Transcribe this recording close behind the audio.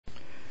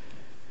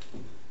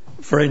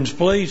Friends,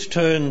 please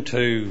turn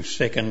to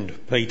 2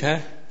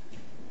 Peter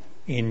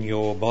in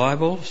your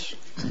Bibles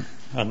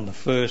and the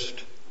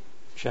first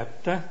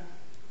chapter.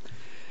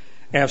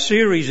 Our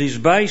series is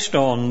based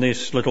on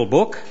this little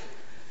book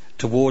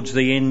towards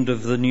the end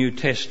of the New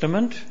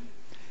Testament,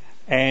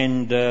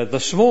 and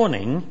this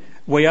morning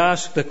we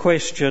ask the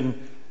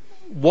question,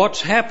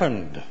 what's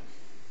happened?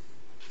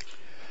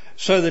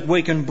 So that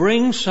we can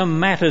bring some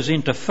matters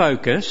into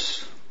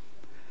focus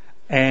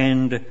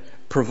and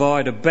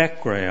provide a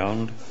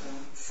background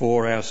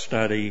for our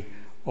study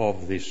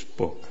of this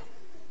book.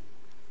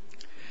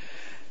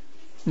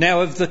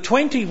 Now, of the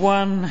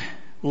 21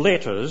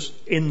 letters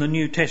in the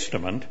New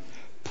Testament,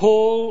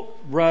 Paul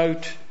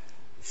wrote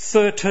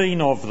 13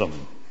 of them.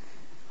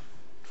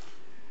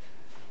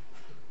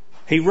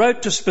 He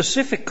wrote to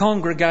specific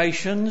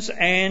congregations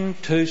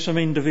and to some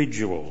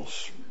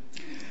individuals.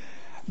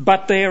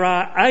 But there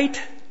are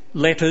 8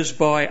 letters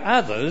by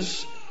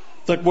others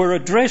that were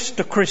addressed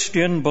to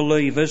Christian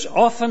believers,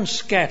 often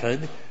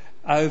scattered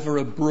over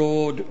a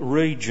broad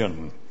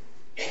region.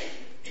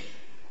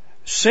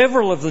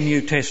 Several of the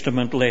New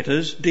Testament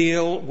letters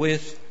deal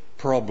with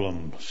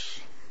problems.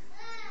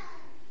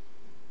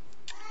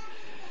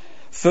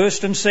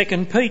 1st and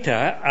 2nd Peter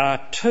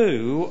are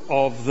 2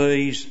 of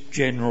these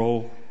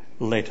general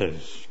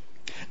letters.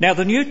 Now,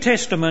 the New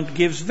Testament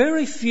gives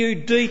very few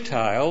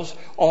details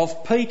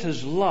of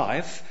Peter's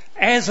life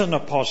as an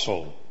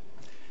apostle,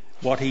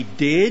 what he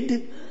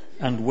did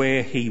and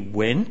where he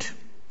went.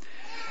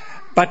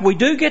 But we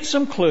do get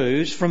some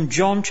clues from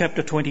John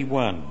chapter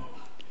 21.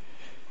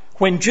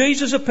 When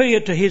Jesus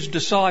appeared to his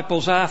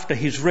disciples after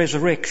his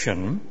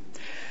resurrection,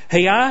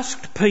 he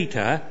asked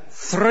Peter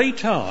 3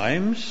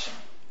 times,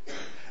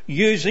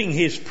 using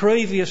his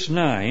previous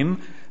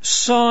name,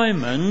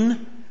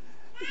 "Simon,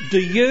 do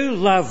you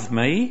love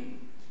me?"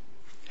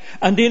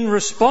 And in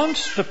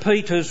response to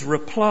Peter's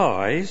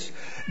replies,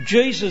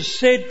 Jesus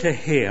said to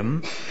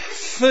him,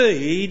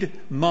 "Feed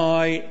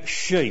my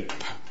sheep."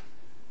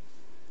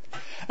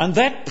 And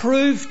that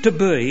proved to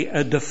be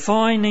a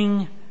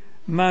defining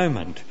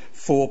moment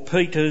for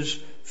Peter's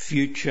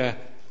future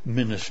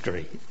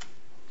ministry.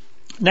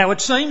 Now,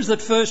 it seems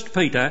that 1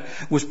 Peter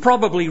was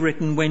probably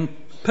written when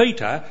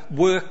Peter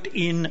worked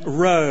in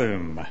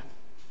Rome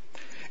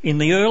in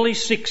the early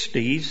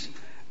 60s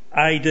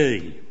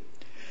AD.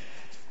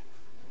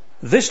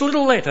 This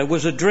little letter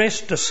was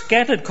addressed to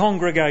scattered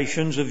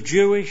congregations of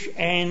Jewish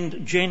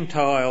and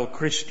Gentile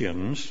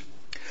Christians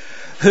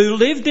who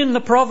lived in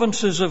the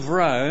provinces of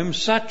Rome,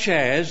 such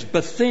as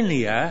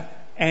Bithynia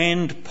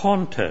and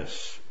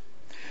Pontus.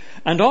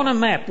 And on a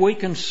map we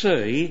can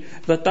see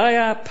that they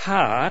are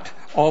part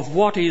of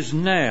what is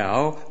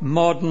now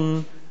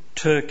modern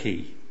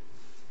Turkey.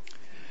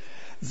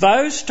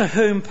 Those to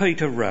whom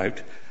Peter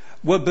wrote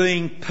were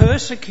being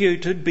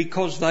persecuted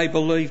because they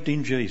believed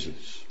in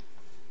Jesus.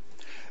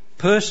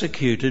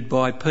 Persecuted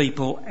by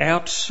people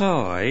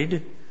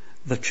outside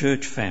the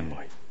church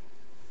family.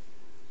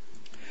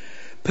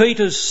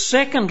 Peter's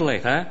second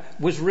letter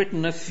was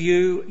written a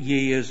few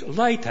years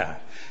later,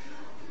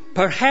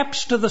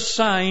 perhaps to the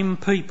same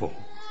people.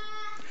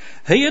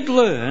 He had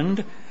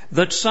learned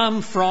that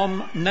some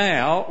from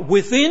now,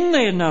 within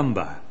their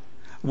number,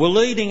 were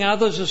leading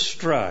others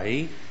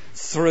astray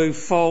through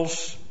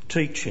false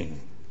teaching.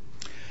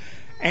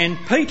 And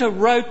Peter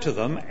wrote to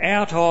them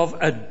out of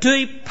a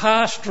deep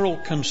pastoral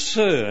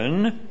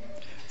concern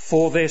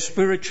for their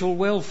spiritual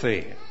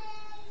welfare.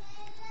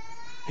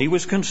 He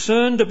was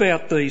concerned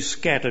about these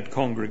scattered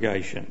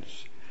congregations.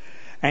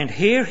 And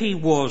here he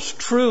was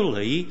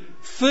truly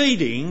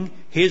feeding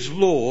his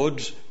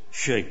Lord's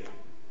sheep.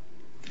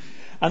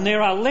 And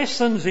there are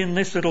lessons in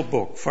this little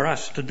book for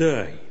us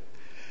today,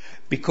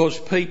 because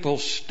people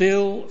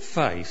still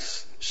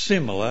face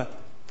similar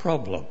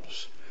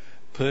problems.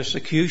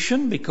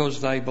 Persecution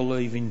because they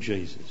believe in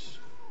Jesus.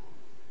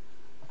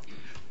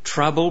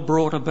 Trouble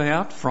brought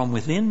about from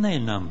within their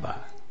number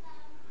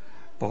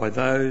by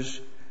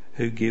those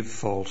who give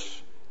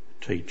false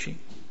teaching.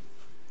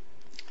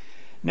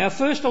 Now,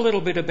 first a little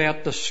bit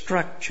about the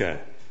structure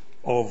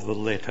of the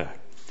letter.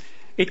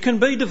 It can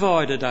be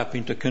divided up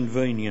into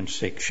convenient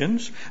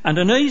sections, and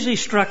an easy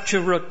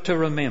structure to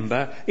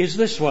remember is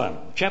this one.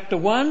 Chapter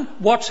 1,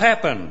 what's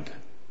happened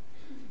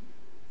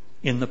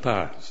in the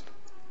past?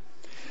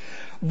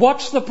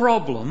 What's the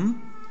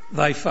problem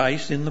they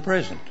face in the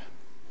present?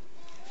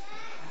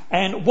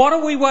 And what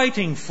are we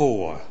waiting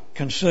for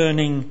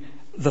concerning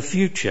the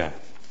future?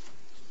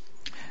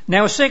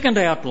 Now, a second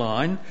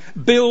outline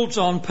builds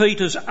on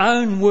Peter's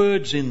own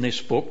words in this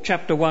book,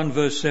 chapter 1,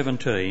 verse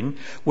 17,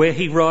 where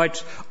he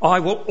writes, "I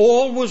will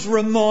always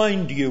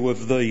remind you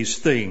of these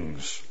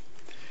things,"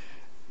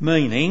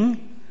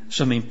 meaning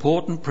some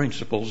important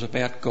principles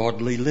about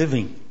godly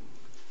living.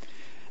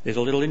 There's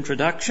a little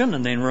introduction,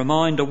 and then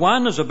reminder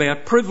 1 is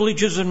about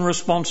privileges and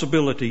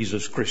responsibilities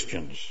as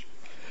Christians.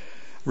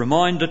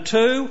 Reminder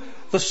 2,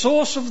 the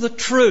source of the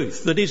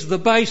truth that is the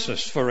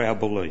basis for our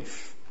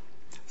belief.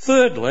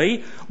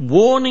 Thirdly,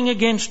 warning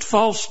against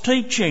false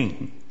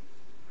teaching.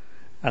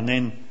 And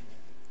then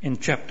in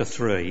chapter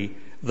 3,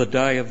 the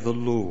day of the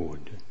Lord.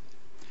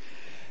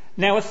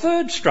 Now, a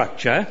third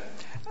structure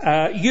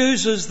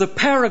uses the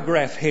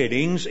paragraph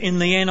headings in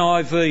the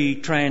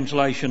NIV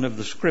translation of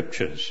the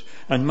Scriptures,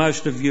 and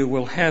most of you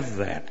will have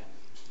that.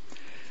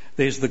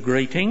 There's the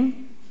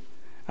greeting,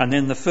 and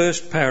then the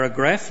first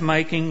paragraph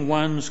making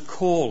one's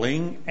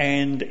calling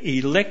and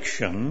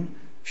election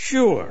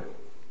sure.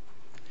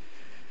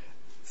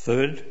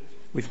 Third,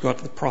 we've got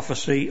the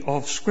prophecy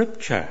of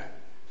Scripture.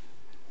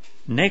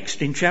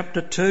 Next, in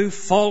chapter 2,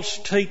 false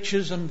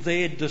teachers and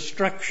their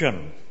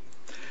destruction.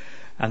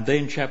 And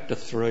then chapter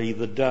 3,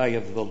 the day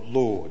of the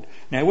Lord.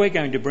 Now we're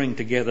going to bring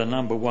together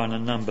number 1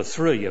 and number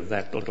 3 of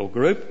that little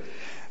group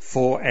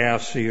for our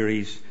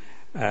series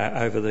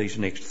over these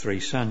next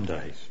 3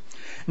 Sundays.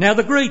 Now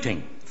the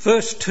greeting,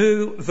 first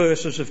 2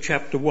 verses of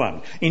chapter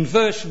 1. In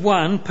verse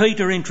 1,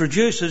 Peter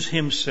introduces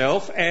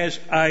himself as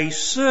a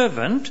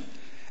servant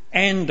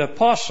and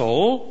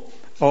apostle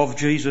of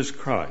Jesus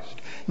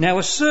Christ. Now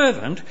a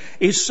servant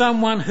is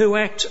someone who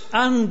acts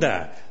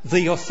under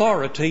the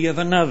authority of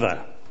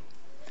another.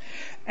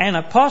 An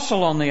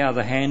apostle, on the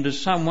other hand, is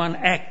someone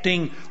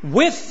acting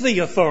with the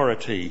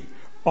authority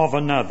of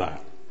another.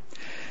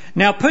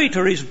 Now,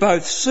 Peter is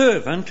both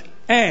servant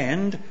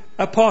and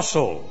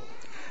apostle.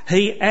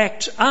 He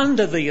acts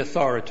under the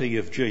authority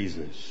of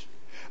Jesus,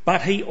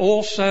 but he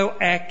also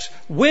acts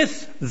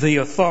with the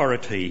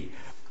authority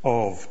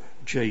of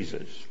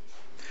Jesus.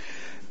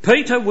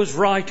 Peter was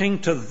writing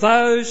to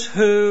those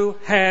who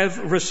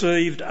have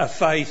received a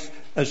faith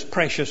as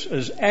precious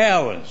as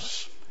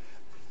ours.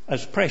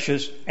 As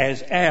precious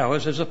as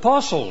ours as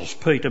apostles,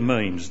 Peter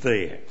means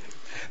there.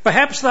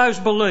 Perhaps those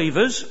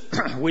believers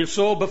we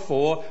saw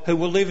before who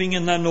were living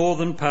in the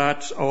northern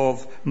parts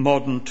of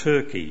modern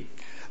Turkey.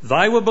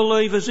 They were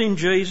believers in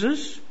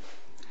Jesus,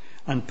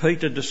 and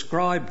Peter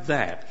described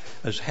that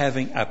as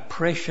having a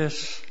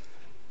precious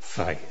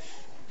faith.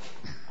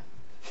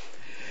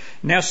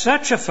 Now,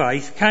 such a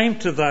faith came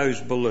to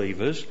those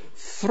believers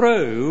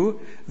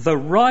through the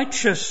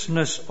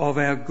righteousness of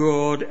our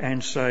God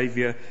and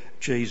Saviour,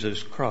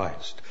 Jesus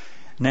Christ.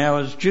 Now,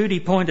 as Judy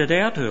pointed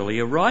out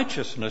earlier,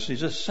 righteousness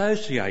is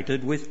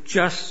associated with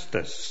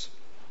justice.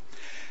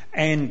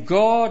 And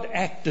God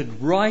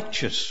acted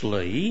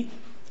righteously,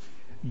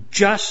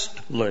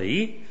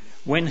 justly,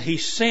 when he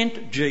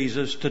sent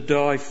Jesus to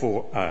die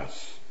for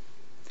us.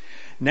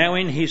 Now,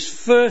 in his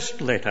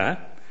first letter,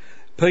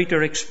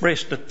 Peter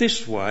expressed it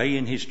this way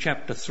in his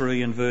chapter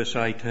 3 and verse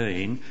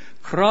 18,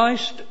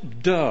 Christ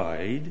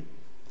died,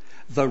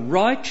 the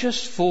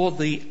righteous for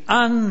the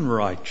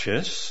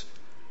unrighteous,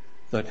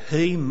 that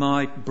he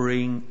might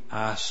bring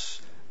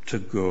us to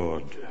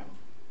God.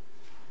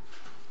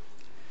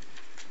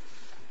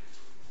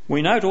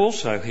 We note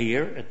also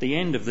here at the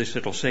end of this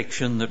little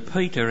section that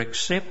Peter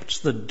accepts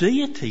the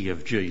deity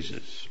of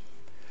Jesus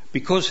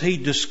because he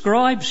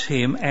describes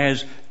him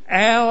as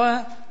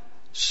our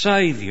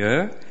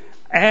Saviour,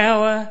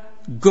 our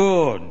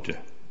God,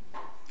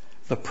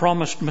 the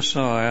promised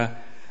Messiah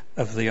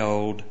of the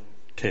Old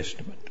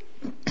Testament.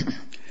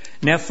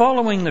 Now,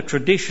 following the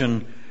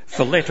tradition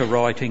for letter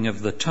writing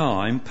of the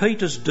time,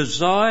 Peter's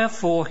desire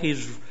for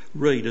his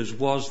readers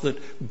was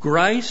that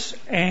grace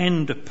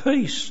and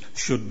peace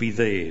should be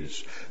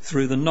theirs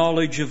through the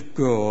knowledge of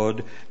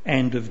God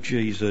and of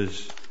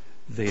Jesus,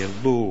 their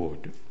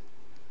Lord.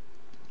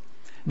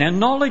 Now,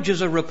 knowledge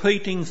is a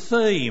repeating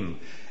theme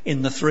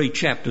in the 3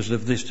 chapters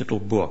of this little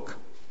book.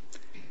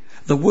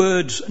 The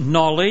words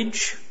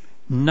knowledge,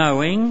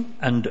 knowing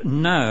and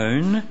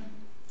known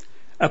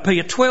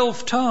appear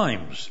 12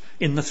 times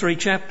in the 3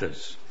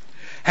 chapters.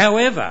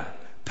 However,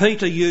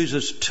 Peter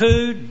uses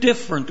 2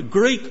 different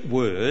Greek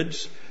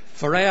words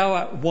for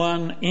our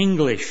one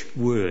English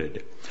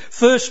word.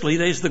 Firstly,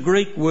 there's the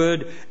Greek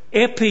word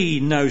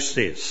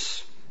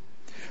epignosis,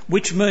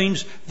 which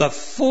means the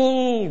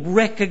full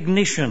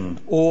recognition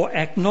or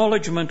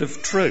acknowledgement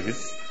of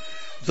truth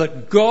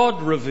that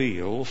God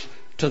reveals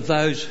to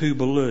those who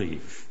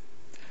believe.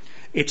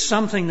 It's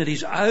something that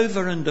is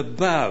over and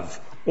above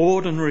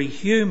ordinary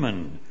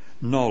human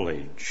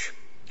knowledge.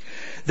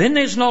 Then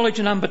there's knowledge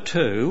number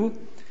 2,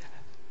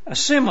 a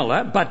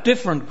similar but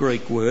different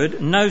Greek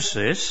word,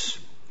 gnosis,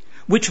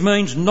 which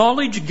means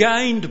knowledge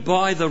gained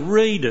by the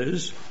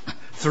readers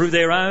through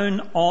their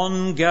own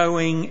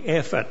ongoing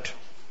effort.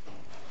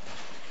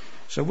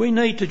 So we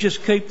need to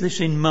just keep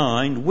this in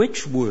mind.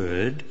 Which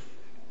word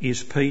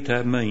is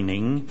Peter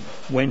meaning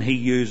when he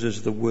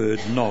uses the word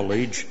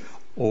knowledge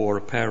or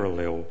a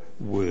parallel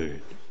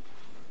word?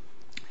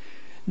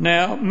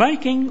 Now,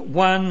 making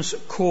one's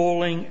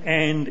calling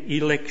and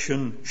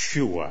election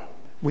sure.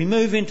 We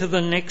move into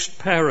the next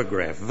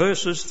paragraph,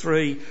 verses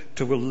 3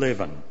 to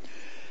 11.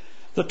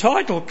 The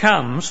title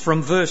comes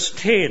from verse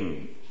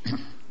 10.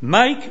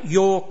 Make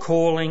your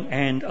calling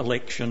and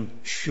election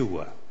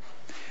sure.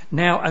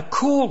 Now, a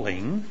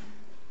calling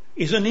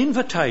is an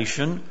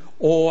invitation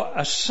or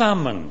a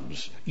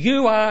summons.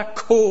 You are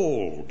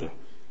called.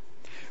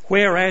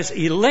 Whereas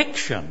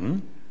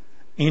election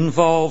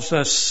involves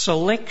a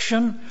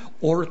selection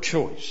or a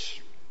choice.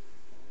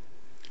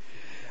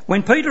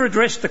 When Peter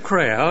addressed the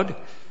crowd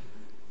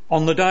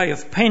on the day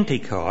of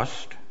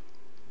Pentecost,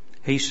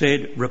 he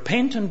said,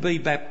 "Repent and be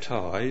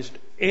baptised,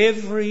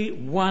 every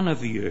one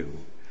of you.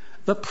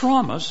 The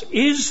promise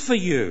is for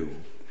you,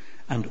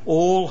 and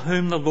all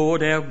whom the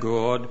Lord our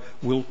God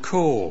will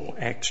call."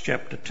 Acts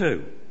chapter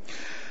 2.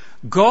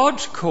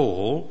 God's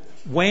call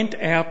went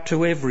out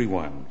to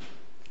everyone.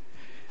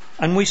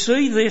 And we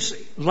see this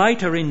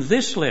later in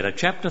this letter,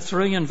 chapter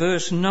 3 and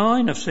verse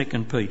 9 of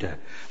 2 Peter,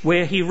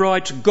 where he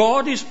writes,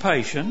 "God is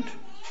patient,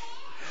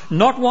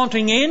 not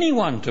wanting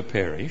anyone to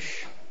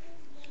perish,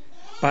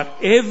 but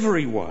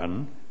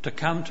everyone to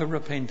come to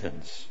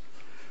repentance."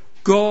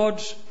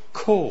 God's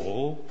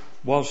call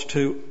was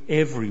to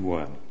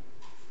everyone.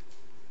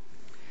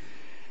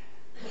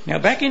 Now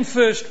back in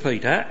 1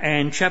 Peter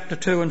and chapter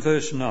 2 and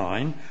verse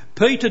 9,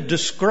 Peter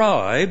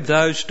described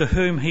those to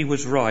whom he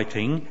was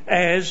writing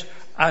as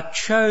a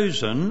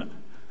chosen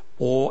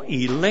or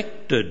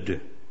elected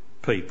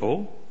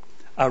people,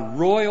 a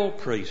royal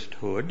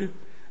priesthood,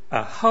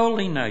 a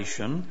holy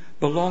nation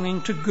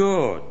belonging to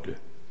God.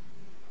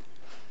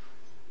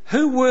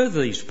 Who were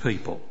these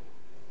people?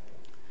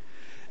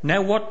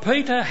 Now what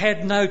Peter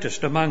had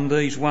noticed among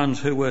these ones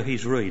who were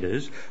his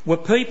readers were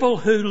people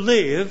who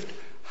lived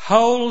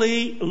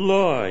holy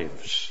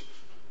lives.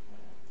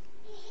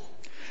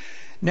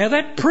 Now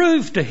that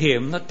proved to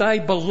him that they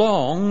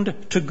belonged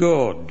to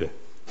God.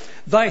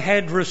 They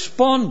had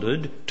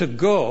responded to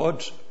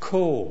God's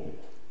call.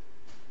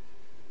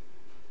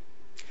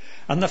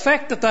 And the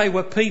fact that they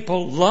were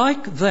people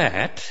like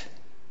that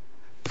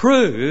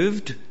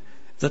proved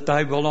that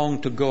they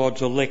belonged to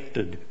God's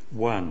elected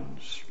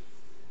ones.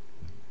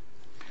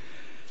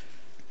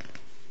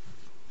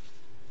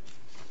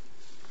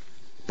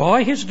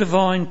 By his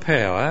divine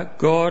power,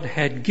 God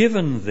had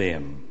given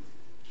them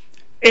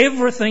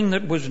everything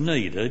that was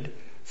needed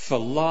for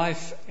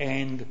life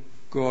and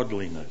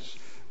godliness.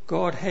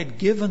 God had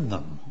given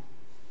them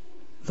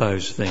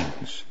those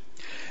things.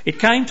 It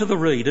came to the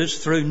readers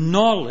through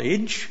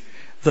knowledge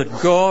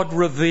that God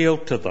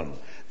revealed to them.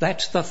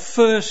 That's the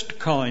first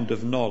kind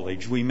of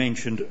knowledge we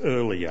mentioned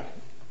earlier.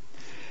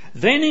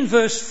 Then in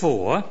verse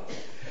 4,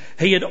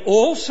 he had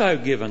also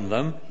given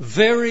them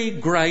very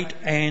great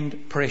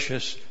and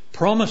precious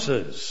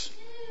promises.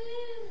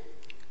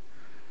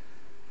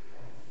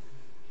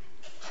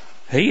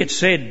 He had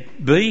said,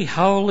 "Be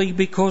holy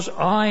because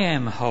I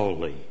am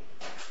holy."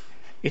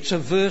 It's a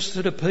verse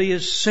that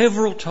appears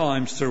several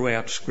times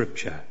throughout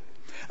Scripture.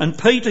 And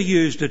Peter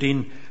used it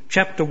in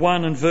chapter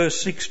 1 and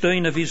verse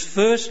 16 of his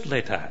first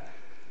letter.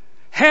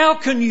 How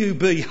can you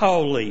be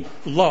holy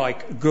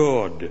like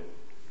God?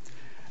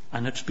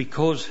 And it's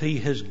because he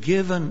has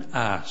given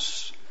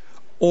us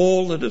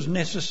all that is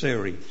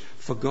necessary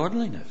for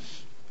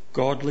godliness,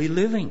 godly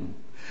living.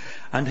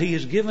 And he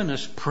has given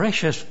us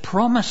precious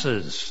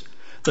promises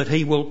that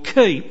he will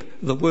keep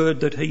the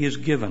word that he has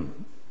given.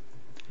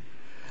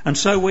 And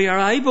so we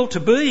are able to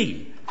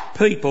be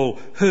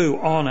people who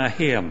honour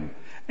him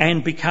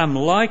and become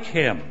like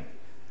him,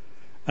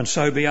 and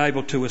so be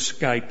able to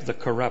escape the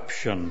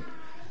corruption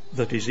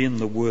that is in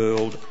the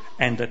world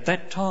and at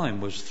that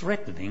time was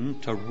threatening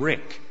to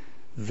wreck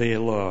their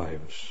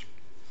lives.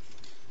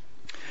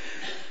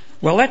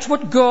 Well, that's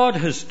what God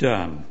has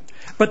done.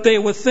 But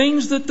there were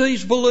things that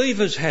these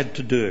believers had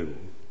to do.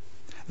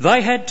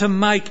 They had to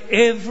make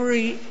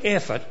every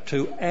effort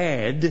to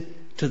add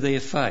to their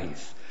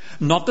faith.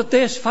 Not that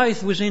their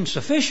faith was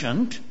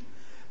insufficient,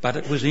 but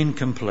it was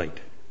incomplete.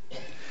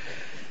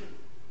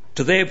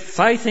 To their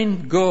faith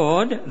in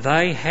God,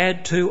 they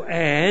had to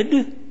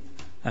add,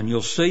 and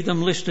you'll see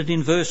them listed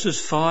in verses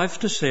 5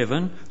 to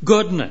 7,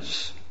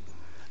 goodness,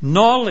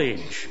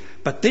 knowledge,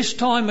 but this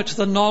time it's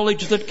the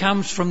knowledge that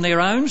comes from their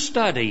own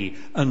study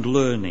and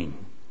learning.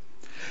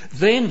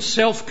 Then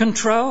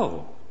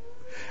self-control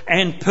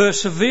and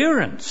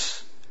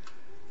perseverance,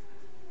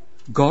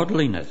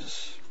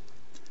 godliness,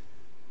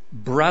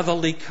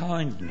 brotherly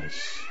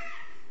kindness,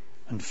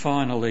 and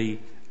finally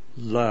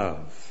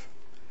love.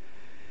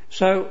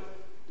 So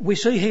we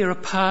see here a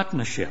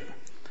partnership.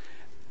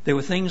 There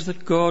were things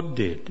that God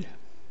did.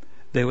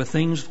 There were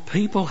things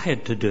people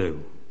had to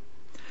do.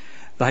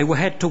 They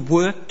had to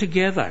work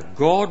together.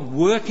 God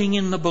working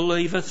in the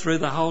believer through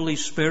the Holy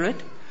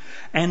Spirit,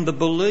 and the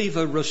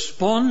believer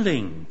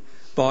responding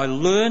by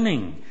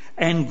learning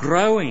and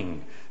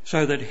growing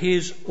so that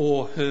his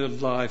or her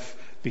life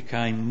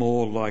became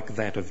more like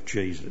that of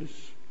Jesus.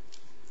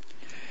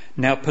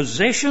 Now,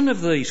 possession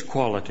of these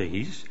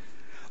qualities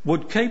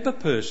would keep a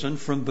person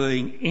from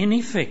being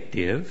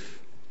ineffective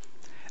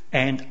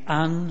and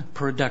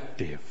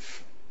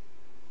unproductive.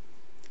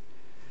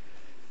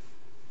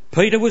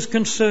 Peter was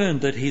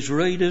concerned that his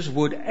readers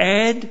would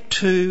add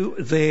to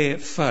their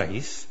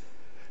faith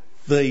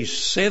these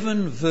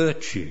 7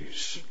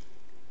 virtues,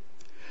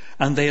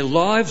 and their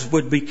lives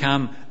would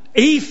become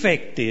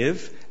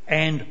effective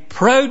and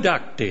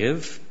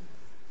productive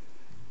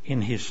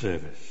in his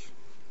service.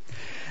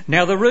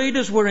 Now the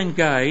readers were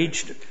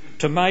encouraged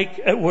to make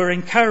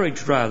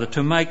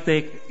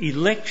their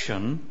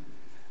election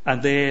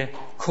and their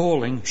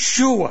calling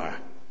sure,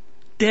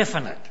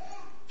 definite,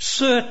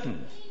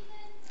 certain.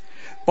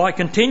 By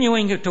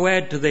continuing to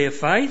add to their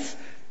faith,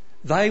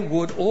 they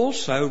would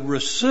also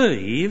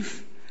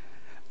receive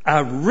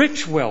a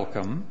rich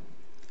welcome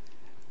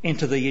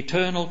into the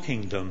eternal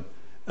kingdom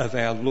of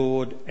our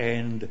Lord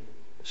and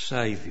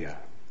Saviour.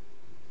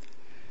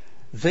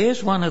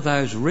 There's one of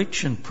those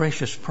rich and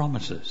precious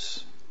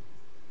promises.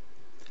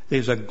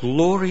 There's a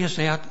glorious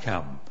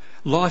outcome.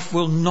 Life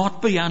will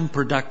not be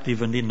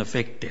unproductive and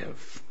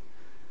ineffective,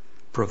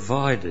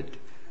 provided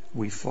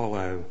we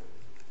follow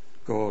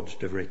God's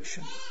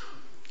direction.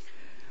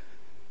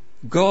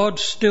 God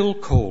still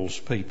calls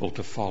people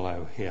to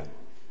follow him.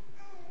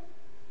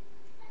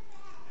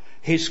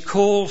 His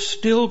call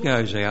still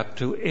goes out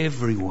to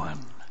everyone.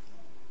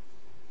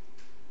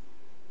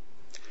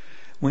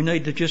 We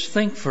need to just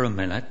think for a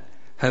minute,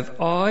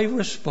 have I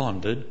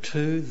responded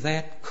to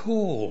that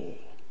call?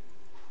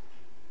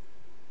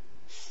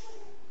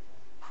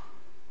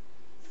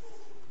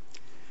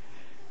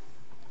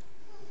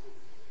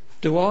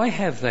 Do I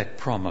have that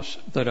promise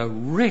that a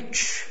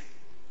rich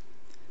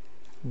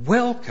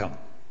welcome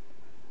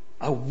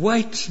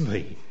awaits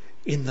me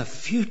in the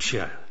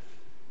future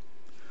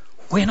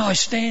when I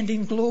stand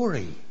in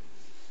glory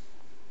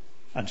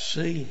and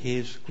see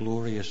his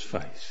glorious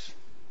face,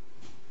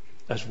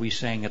 as we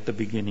sang at the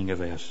beginning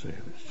of our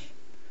service?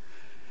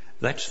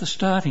 That's the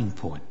starting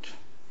point.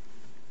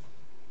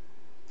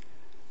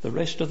 The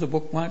rest of the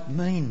book won't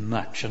mean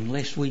much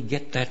unless we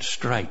get that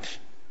straight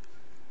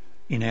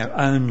in our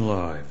own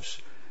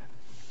lives,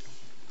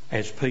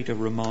 as Peter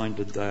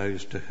reminded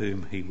those to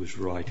whom he was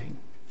writing.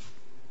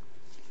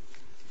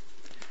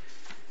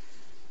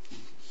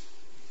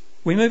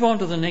 We move on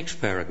to the next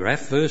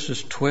paragraph,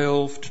 verses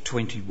 12 to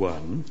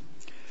 21.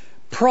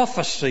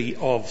 Prophecy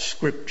of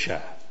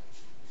Scripture.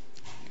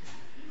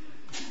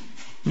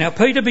 Now,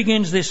 Peter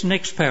begins this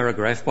next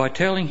paragraph by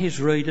telling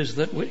his readers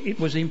that it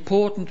was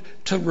important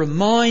to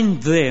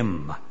remind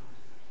them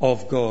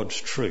of God's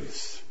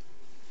truth,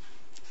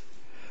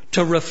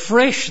 to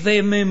refresh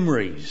their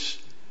memories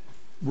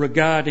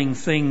regarding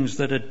things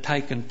that had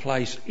taken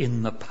place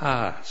in the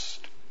past.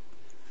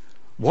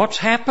 What's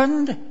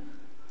happened?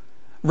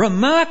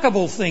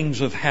 Remarkable things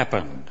have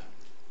happened.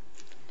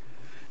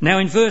 Now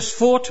in verse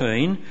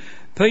 14,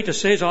 Peter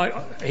says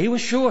he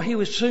was sure he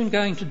was soon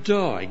going to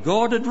die.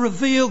 God had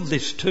revealed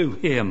this to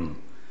him.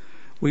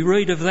 We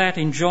read of that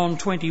in John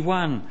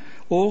 21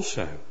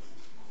 also.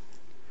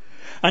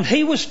 And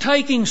he was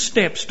taking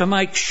steps to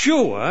make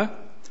sure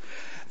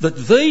that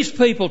these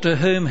people to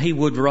whom he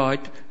would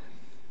write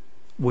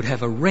would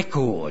have a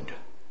record,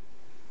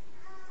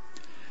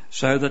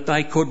 so that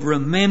they could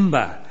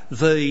remember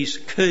these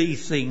key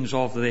things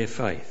of their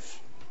faith.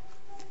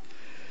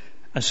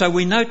 And so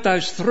we note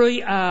those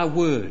 3 R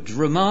words: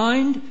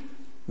 remind,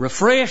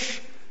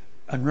 refresh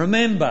and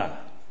remember.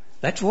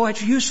 That's why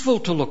it's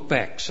useful to look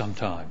back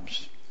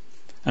sometimes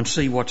and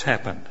see what's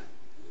happened.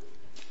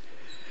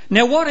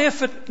 Now, what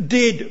effort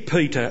did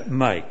Peter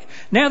make?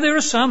 Now, there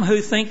are some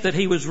who think that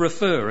he was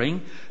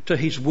referring to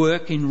his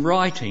work in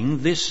writing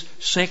this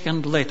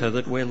second letter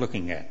that we're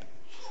looking at.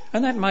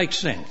 And that makes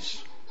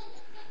sense.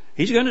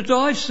 He's going to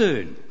die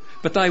soon,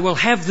 but they will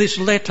have this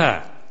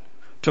letter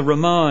to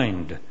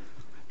remind,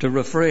 to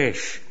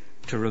refresh,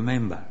 to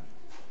remember.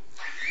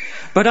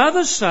 But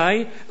others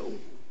say,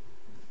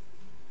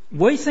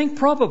 we think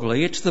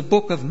probably it's the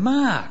book of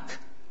Mark,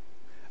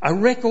 a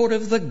record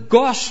of the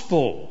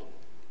gospel.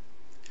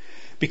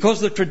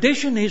 Because the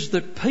tradition is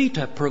that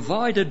Peter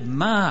provided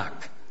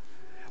Mark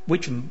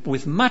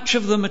with much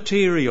of the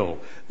material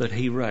that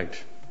he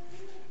wrote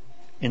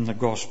in the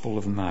Gospel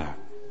of Mark.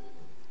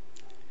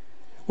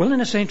 Well,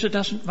 in a sense, it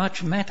doesn't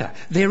much matter.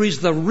 There is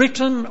the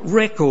written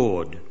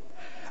record,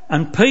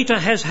 and Peter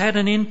has had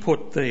an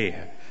input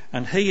there,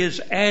 and he has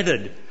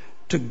added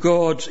to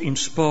God's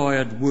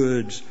inspired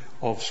words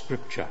of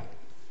Scripture.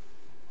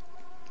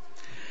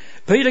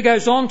 Peter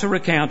goes on to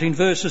recount in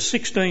verses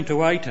 16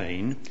 to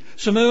 18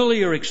 some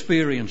earlier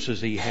experiences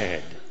he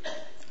had.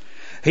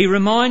 He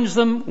reminds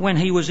them when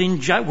he was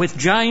with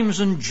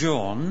James and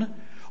John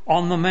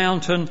on the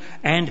mountain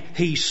and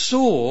he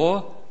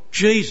saw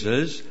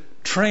Jesus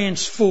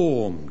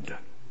transformed.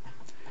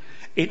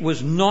 It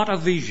was not a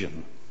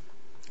vision.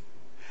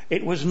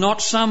 It was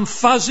not some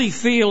fuzzy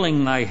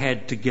feeling they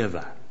had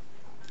together.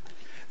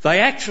 They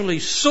actually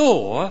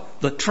saw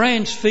the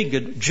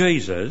transfigured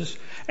Jesus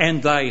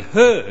and they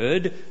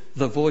heard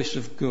the voice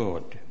of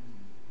God.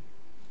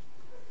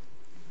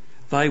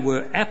 They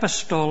were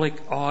apostolic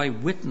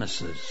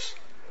eyewitnesses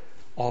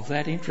of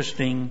that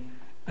interesting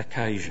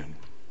occasion.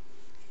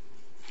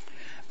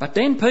 But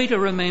then Peter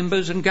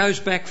remembers and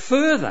goes back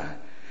further.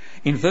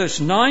 In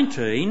verse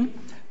 19,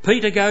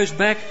 Peter goes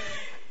back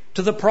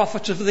to the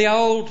prophets of the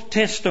Old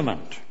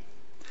Testament.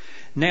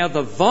 Now,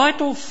 the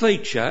vital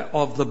feature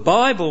of the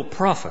Bible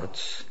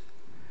prophets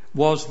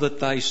was that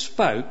they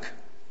spoke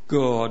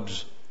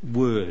God's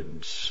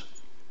words.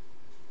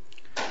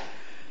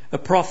 A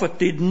prophet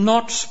did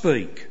not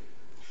speak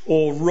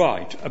or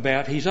write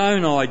about his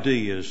own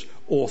ideas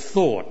or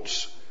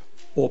thoughts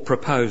or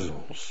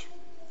proposals,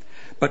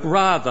 but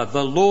rather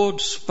the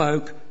Lord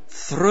spoke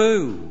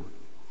through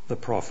the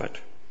prophet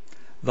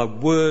the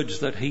words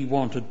that he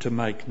wanted to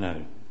make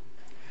known.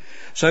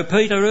 So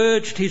Peter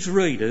urged his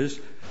readers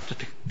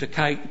to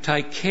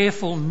take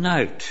careful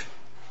note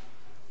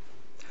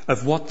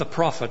of what the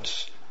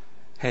prophets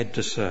had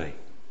to say.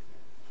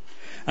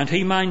 And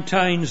he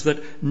maintains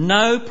that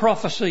no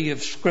prophecy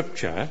of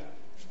Scripture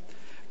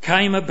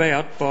came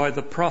about by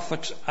the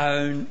prophet's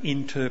own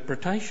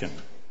interpretation.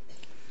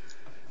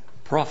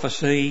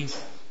 Prophecy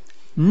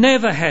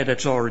never had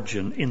its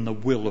origin in the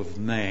will of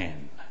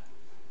man.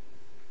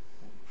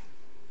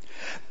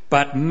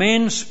 But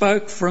men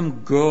spoke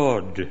from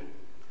God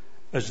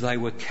as they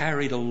were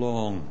carried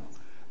along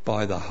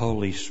by the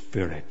Holy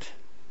Spirit.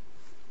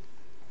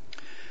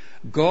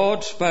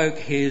 God spoke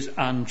his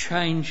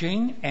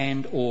unchanging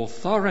and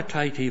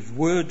authoritative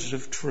words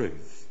of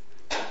truth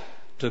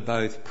to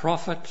both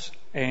prophets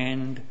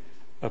and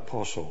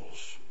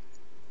apostles.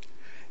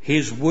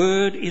 His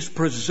word is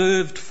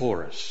preserved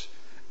for us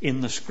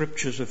in the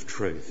Scriptures of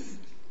truth,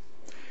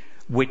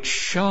 which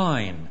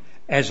shine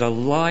as a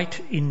light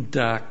in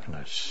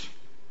darkness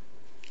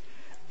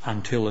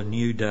until a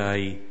new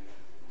day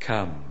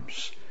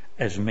comes,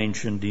 as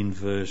mentioned in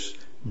verse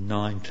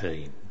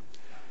 19.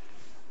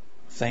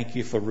 Thank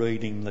you for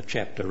reading the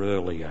chapter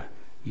earlier,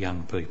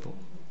 young people.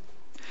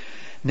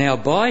 Now,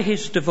 by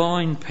his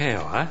divine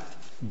power,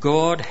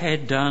 God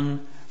had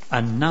done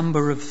a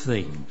number of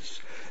things.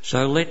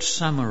 So let's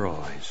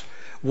summarise.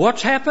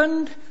 What's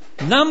happened?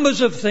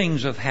 Numbers of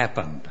things have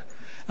happened.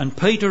 And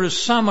Peter has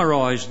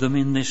summarised them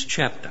in this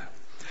chapter.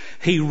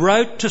 He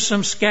wrote to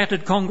some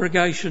scattered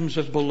congregations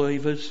of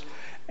believers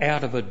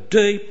out of a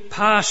deep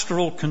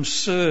pastoral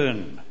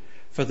concern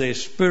for their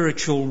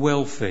spiritual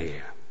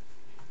welfare.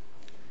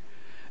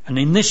 And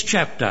in this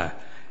chapter,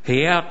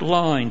 he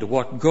outlined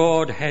what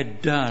God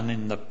had done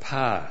in the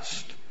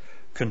past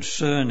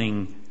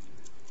concerning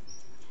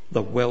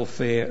the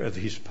welfare of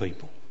his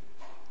people.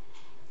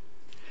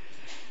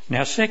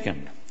 Now,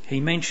 second, he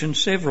mentioned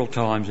several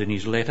times in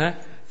his letter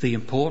the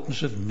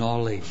importance of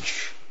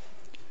knowledge.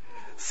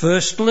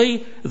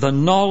 Firstly, the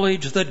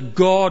knowledge that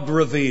God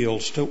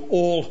reveals to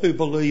all who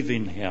believe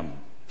in him.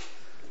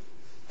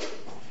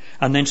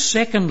 And then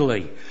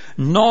secondly,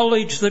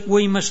 knowledge that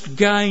we must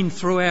gain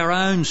through our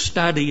own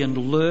study and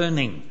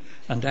learning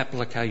and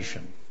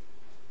application.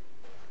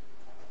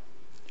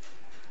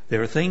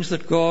 There are things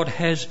that God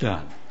has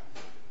done.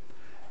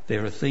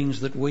 There are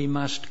things that we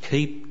must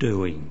keep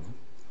doing.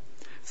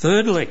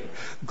 Thirdly,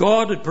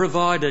 God had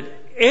provided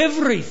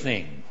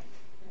everything.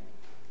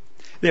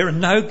 There are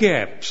no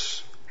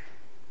gaps.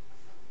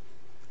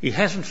 He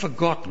hasn't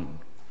forgotten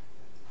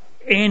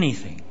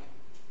anything.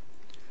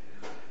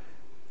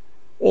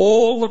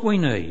 All that we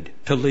need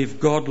to live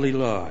godly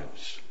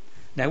lives.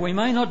 Now, we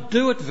may not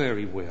do it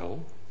very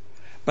well,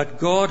 but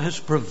God has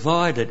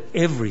provided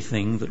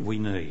everything that we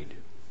need.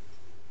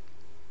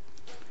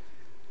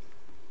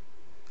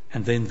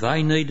 And then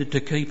they needed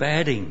to keep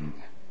adding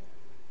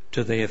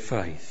to their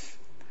faith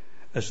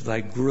as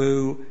they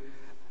grew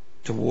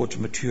towards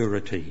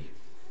maturity,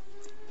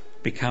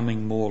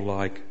 becoming more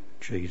like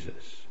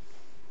Jesus.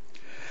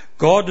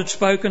 God had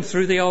spoken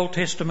through the Old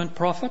Testament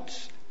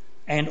prophets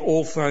and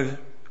also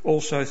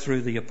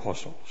through the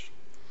apostles.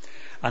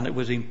 And it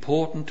was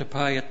important to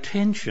pay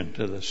attention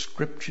to the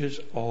Scriptures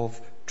of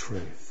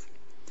truth.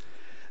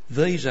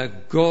 These are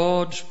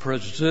God's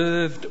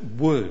preserved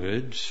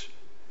words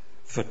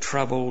for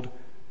troubled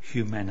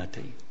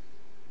humanity.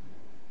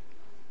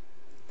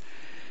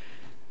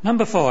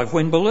 Number 5,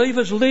 when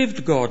believers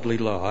lived godly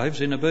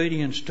lives in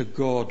obedience to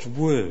God's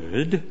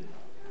word,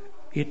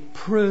 it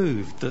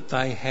proved that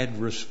they had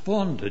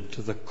responded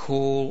to the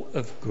call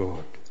of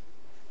God.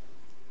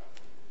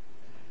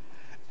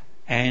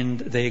 And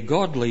their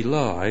godly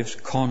lives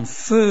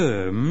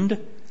confirmed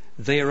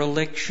their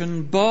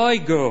election by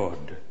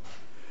God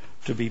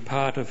to be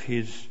part of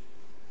his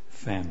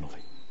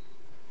family.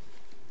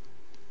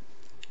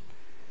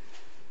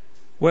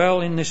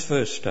 Well, in this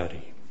first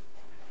study,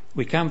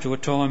 we come to a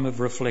time of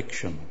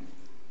reflection.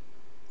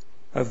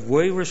 Have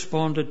we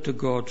responded to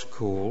God's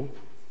call?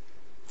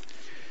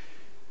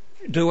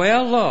 Do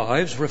our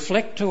lives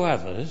reflect to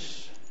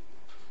others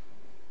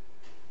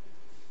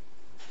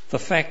the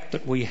fact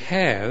that we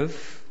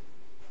have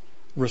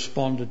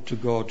responded to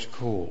God's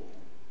call?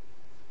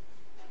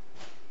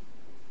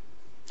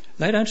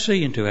 They don't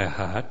see into our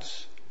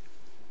hearts,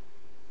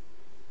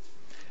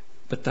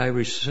 but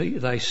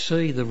they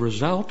see the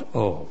result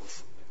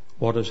of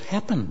what has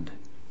happened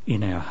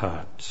in our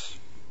hearts.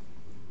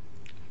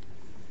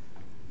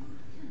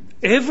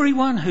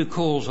 Everyone who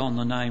calls on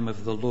the name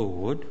of the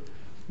Lord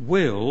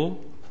will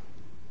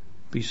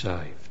be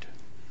saved.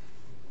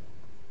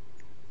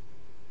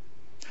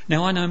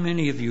 Now, I know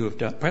many of you have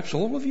done, perhaps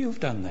all of you have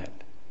done that.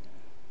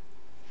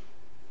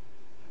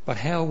 But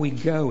how are we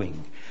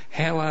going?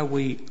 How are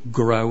we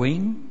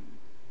growing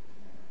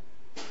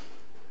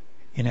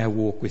in our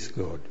walk with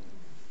God?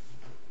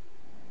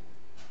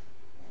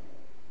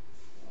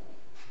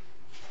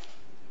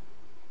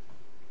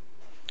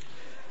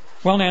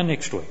 Well, now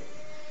next week.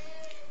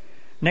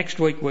 Next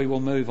week we will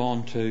move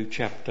on to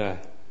chapter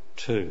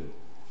 2.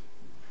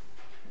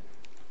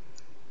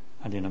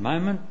 And in a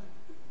moment,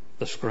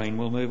 the screen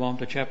will move on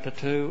to chapter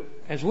 2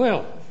 as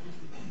well.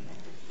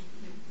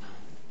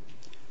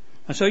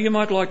 And so you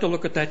might like to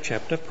look at that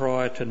chapter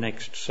prior to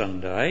next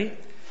Sunday.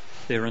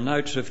 There are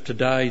notes of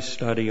today's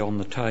study on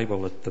the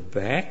table at the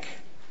back.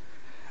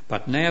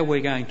 But now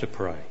we're going to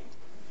pray.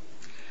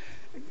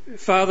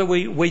 Father,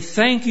 we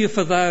thank you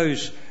for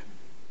those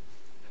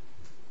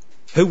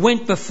who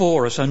went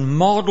before us and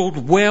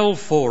modelled well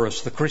for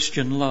us the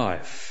Christian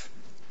life.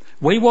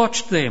 We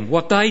watched them,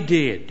 what they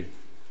did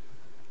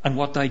and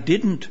what they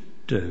didn't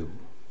do.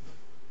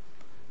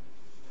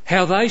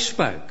 How they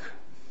spoke.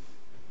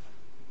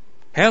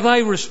 How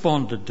they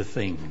responded to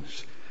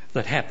things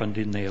that happened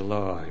in their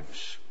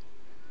lives.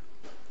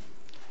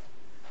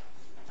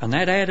 And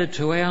that added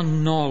to our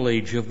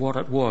knowledge of what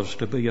it was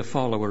to be a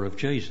follower of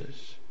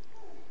Jesus.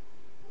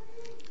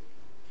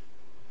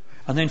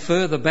 And then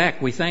further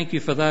back, we thank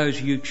you for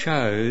those you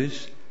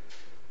chose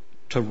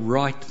to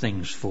write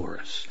things for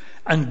us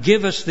and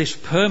give us this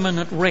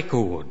permanent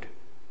record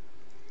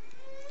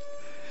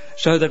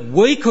so that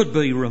we could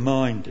be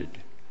reminded,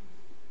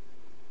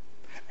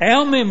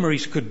 our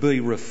memories could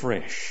be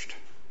refreshed.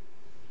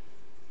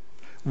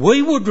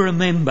 We would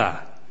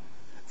remember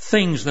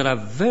things that are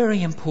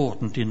very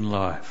important in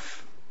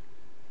life.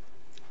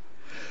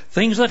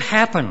 Things that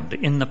happened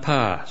in the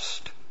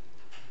past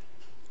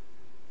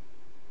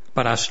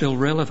but are still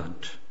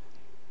relevant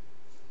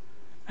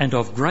and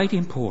of great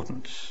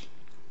importance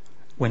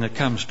when it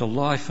comes to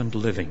life and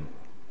living.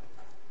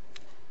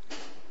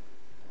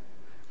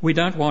 We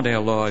don't want our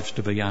lives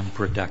to be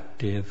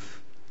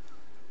unproductive,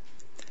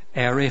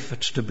 our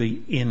efforts to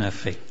be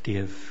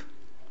ineffective.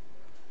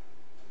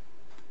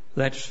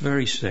 That's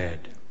very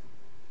sad.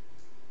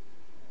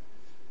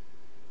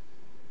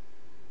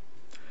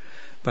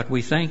 But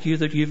we thank you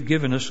that you've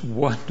given us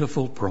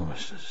wonderful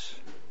promises,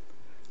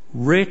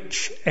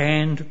 rich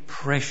and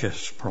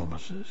precious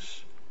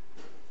promises,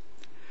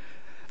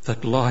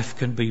 that life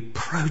can be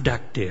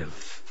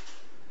productive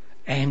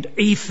and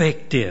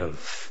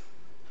effective.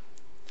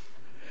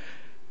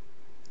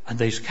 And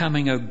there's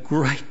coming a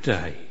great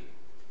day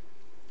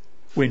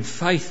when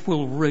faith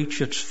will reach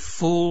its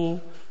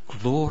full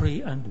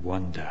glory and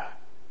wonder.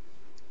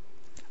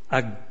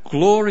 A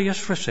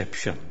glorious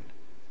reception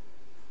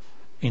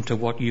into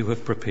what you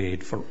have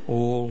prepared for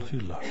all who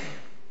love you.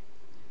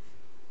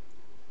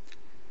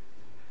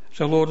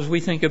 So, Lord, as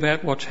we think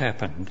about what's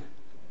happened,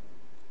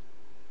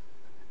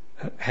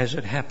 has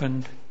it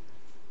happened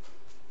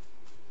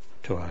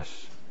to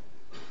us?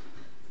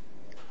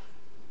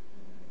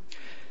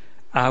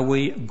 Are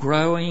we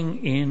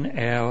growing in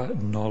our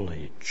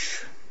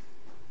knowledge?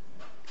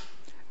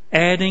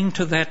 Adding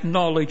to that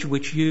knowledge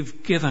which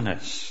you've given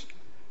us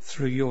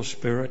through your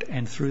Spirit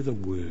and through the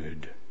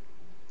Word.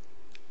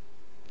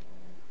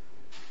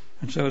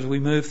 And so as we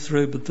move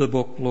through the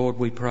book, Lord,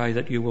 we pray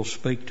that you will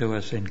speak to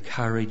us,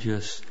 encourage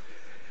us,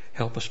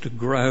 help us to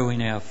grow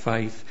in our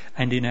faith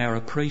and in our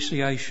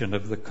appreciation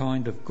of the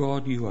kind of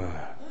God you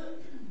are.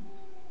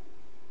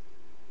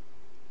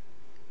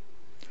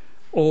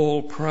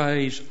 All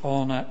praise,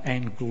 honour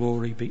and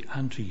glory be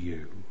unto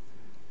you,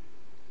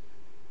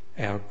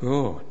 our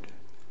God,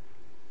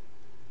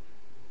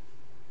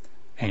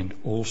 and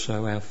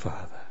also our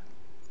Father.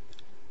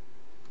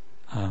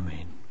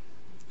 Amen.